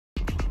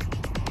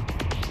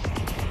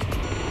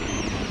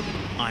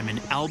I'm in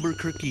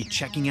Albuquerque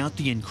checking out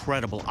the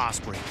incredible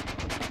Osprey.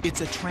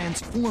 It's a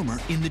transformer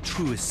in the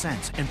truest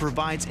sense and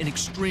provides an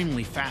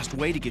extremely fast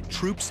way to get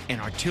troops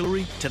and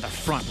artillery to the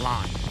front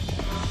line.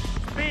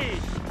 Speed,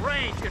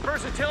 range, and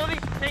versatility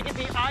make it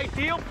the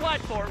ideal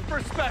platform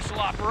for special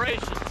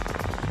operations.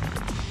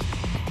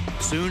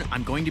 Soon,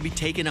 I'm going to be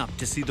taken up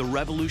to see the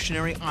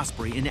revolutionary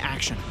Osprey in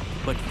action.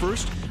 But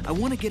first, I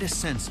want to get a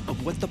sense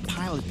of what the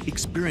pilot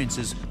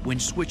experiences when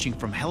switching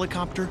from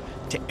helicopter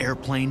to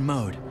airplane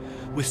mode.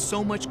 With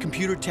so much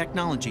computer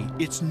technology,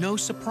 it's no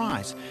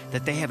surprise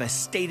that they have a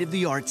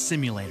state-of-the-art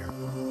simulator.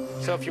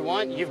 So if you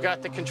want, you've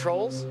got the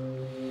controls.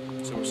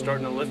 So we're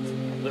starting to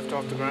lift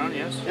off the ground,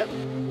 yes? Yep.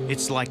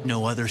 It's like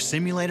no other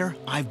simulator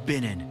I've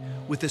been in.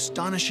 With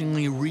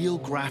astonishingly real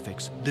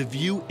graphics, the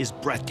view is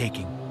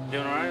breathtaking.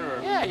 Doing all right,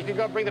 or? Yeah, you can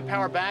go bring the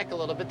power back a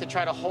little bit to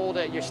try to hold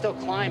it. You're still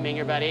climbing.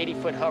 You're about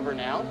 80-foot hover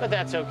now, but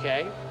that's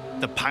okay.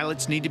 The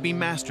pilots need to be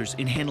masters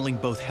in handling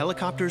both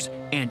helicopters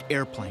and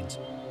airplanes.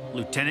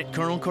 Lieutenant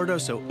Colonel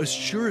Cardoso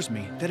assures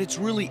me that it's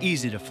really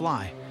easy to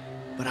fly,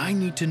 but I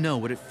need to know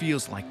what it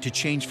feels like to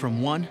change from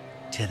one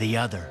to the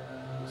other.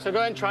 So go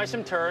ahead and try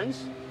some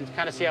turns and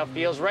kind of see how it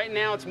feels. Right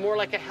now, it's more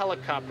like a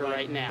helicopter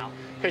right now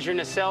because your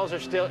nacelles are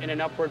still in an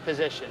upward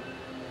position.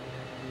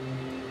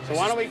 So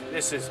why don't we...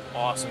 This is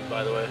awesome,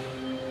 by the way.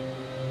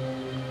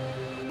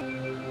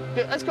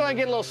 Good. Let's go ahead and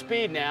get a little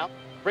speed now.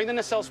 Bring the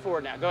nacelles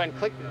forward now. Go ahead and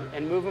click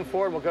and move them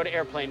forward. We'll go to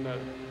airplane mode.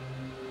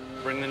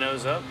 Bring the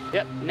nose up.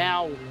 Yep.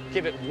 Now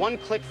give it one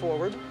click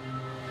forward.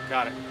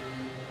 Got it.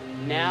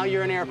 Now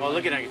you're in airplane. Oh,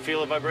 look at that. I can feel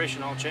the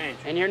vibration all change.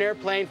 And you're in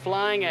airplane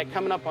flying at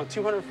coming up on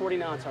 240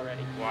 knots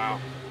already. Wow.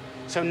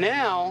 So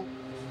now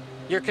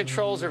your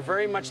controls are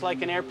very much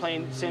like an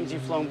airplane sims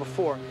you've flown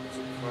before. That's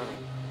incredible.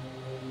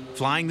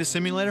 Flying the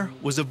simulator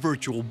was a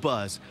virtual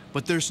buzz,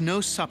 but there's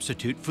no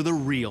substitute for the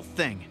real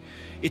thing.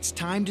 It's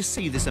time to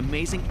see this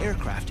amazing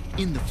aircraft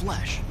in the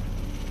flesh.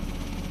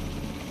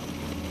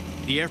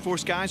 The Air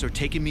Force guys are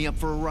taking me up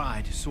for a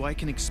ride so I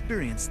can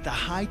experience the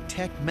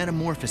high-tech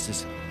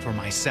metamorphosis for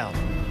myself.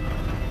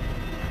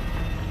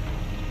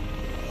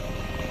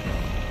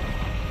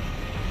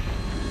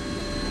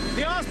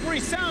 The Osprey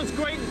sounds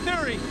great in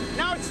theory.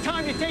 Now it's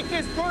time to take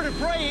this bird of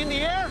prey in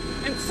the air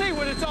and see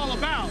what it's all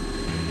about.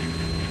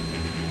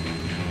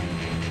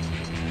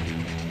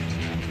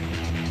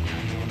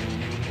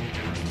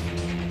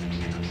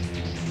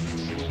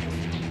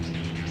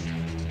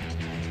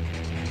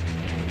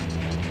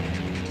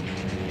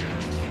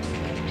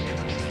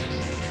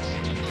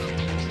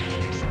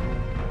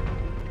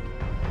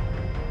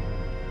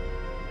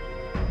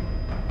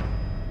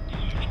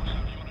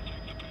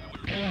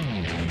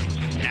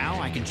 Now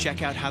I can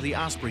check out how the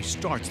Osprey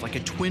starts like a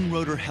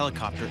twin-rotor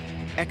helicopter,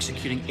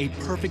 executing a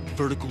perfect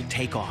vertical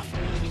takeoff.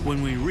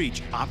 When we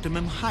reach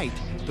optimum height,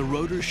 the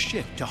rotors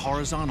shift to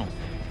horizontal.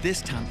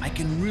 This time I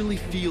can really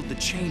feel the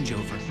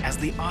changeover as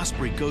the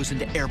Osprey goes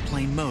into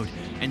airplane mode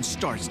and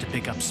starts to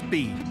pick up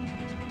speed.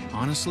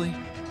 Honestly,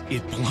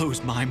 it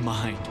blows my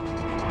mind.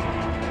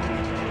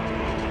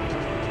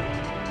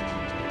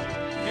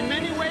 In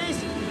many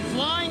ways,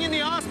 flying in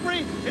the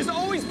Osprey has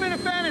always been a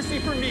fantasy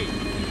for me.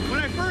 When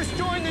I first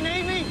joined the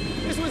Navy,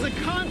 this was a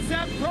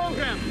concept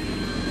program.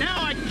 Now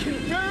I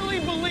can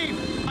barely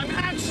believe I'm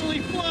actually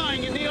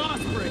flying in the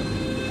Osprey.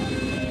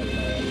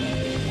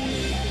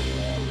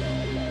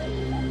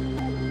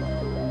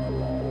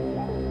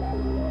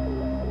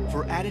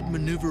 For added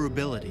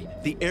maneuverability,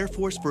 the Air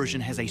Force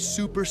version has a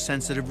super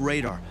sensitive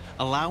radar,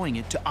 allowing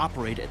it to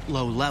operate at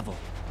low level.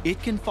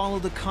 It can follow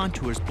the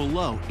contours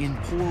below in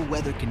poor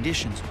weather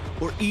conditions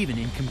or even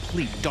in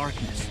complete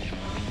darkness.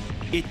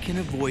 It can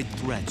avoid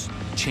threats,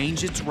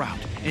 change its route,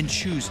 and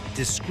choose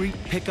discrete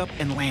pickup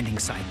and landing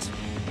sites.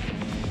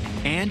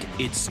 And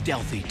it's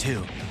stealthy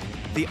too.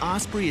 The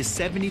Osprey is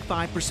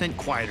 75%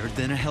 quieter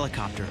than a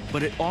helicopter,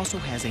 but it also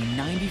has a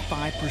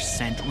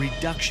 95%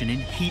 reduction in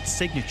heat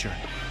signature,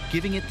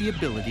 giving it the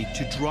ability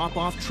to drop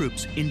off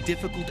troops in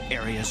difficult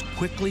areas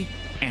quickly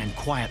and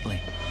quietly.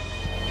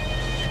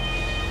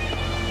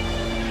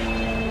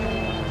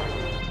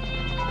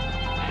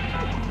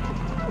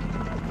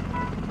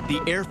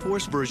 The Air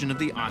Force version of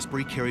the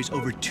Osprey carries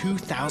over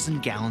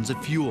 2,000 gallons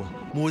of fuel,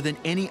 more than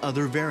any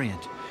other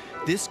variant.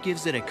 This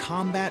gives it a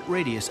combat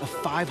radius of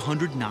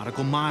 500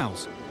 nautical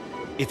miles.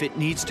 If it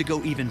needs to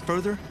go even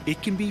further,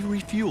 it can be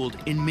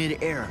refueled in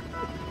mid-air.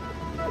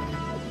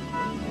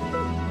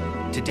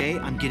 Today,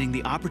 I'm getting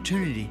the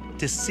opportunity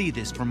to see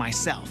this for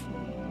myself.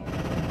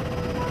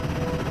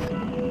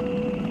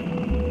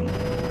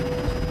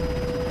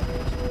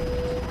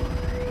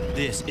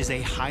 This is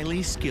a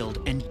highly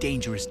skilled and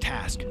dangerous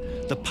task.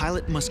 The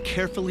pilot must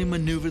carefully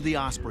maneuver the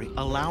Osprey,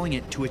 allowing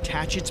it to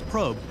attach its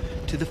probe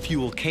to the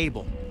fuel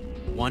cable.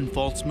 One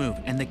false move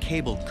and the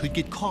cable could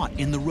get caught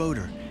in the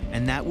rotor,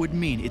 and that would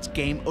mean it's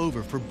game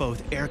over for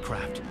both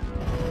aircraft.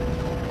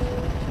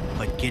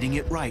 But getting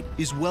it right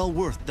is well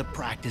worth the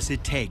practice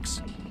it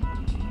takes.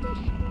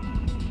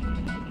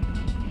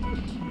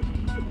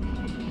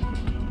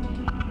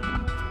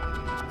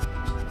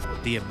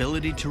 The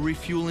ability to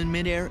refuel in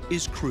midair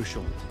is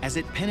crucial. As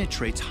it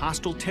penetrates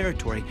hostile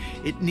territory,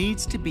 it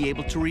needs to be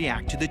able to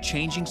react to the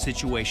changing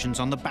situations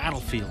on the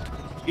battlefield.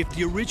 If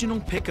the original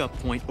pickup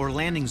point or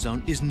landing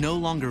zone is no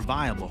longer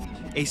viable,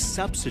 a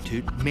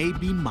substitute may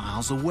be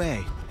miles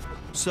away.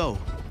 So,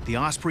 the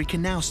Osprey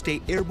can now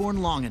stay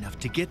airborne long enough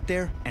to get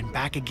there and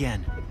back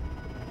again.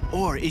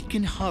 Or it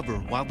can hover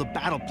while the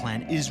battle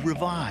plan is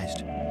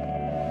revised.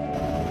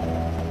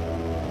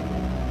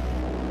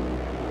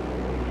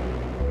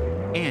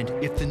 And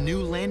if the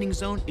new landing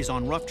zone is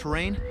on rough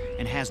terrain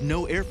and has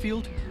no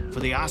airfield, for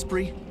the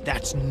Osprey,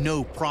 that's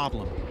no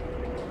problem.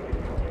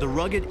 The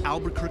rugged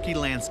Albuquerque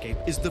landscape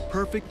is the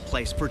perfect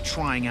place for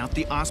trying out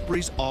the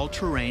Osprey's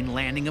all-terrain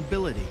landing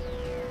ability.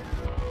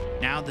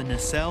 Now the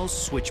nacelles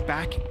switch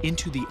back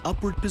into the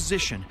upward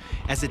position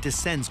as it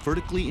descends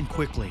vertically and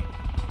quickly.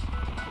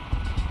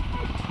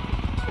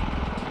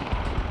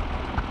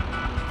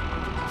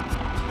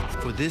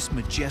 For this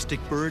majestic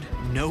bird,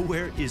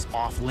 nowhere is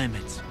off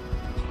limits.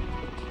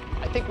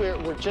 I think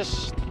we're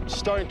just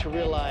starting to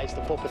realize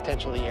the full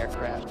potential of the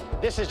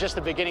aircraft. This is just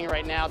the beginning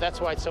right now. That's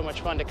why it's so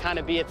much fun to kind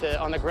of be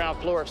on the ground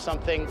floor of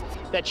something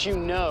that you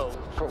know,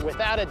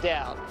 without a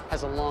doubt,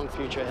 has a long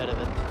future ahead of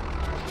it.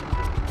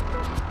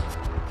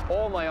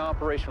 All my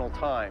operational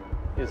time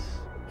is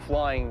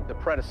flying the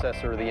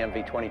predecessor of the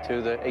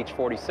V-22, the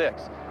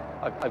H-46.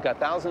 I've got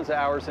thousands of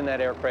hours in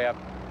that aircraft,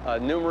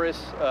 numerous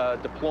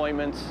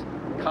deployments,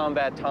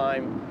 combat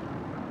time,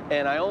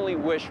 and I only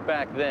wish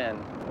back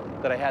then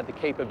that I had the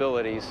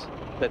capabilities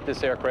that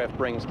this aircraft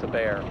brings to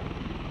bear.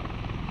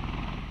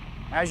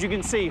 As you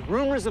can see,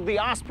 rumors of the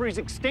Osprey's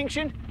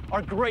extinction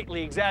are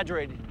greatly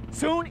exaggerated.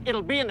 Soon,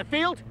 it'll be in the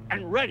field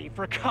and ready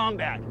for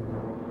combat.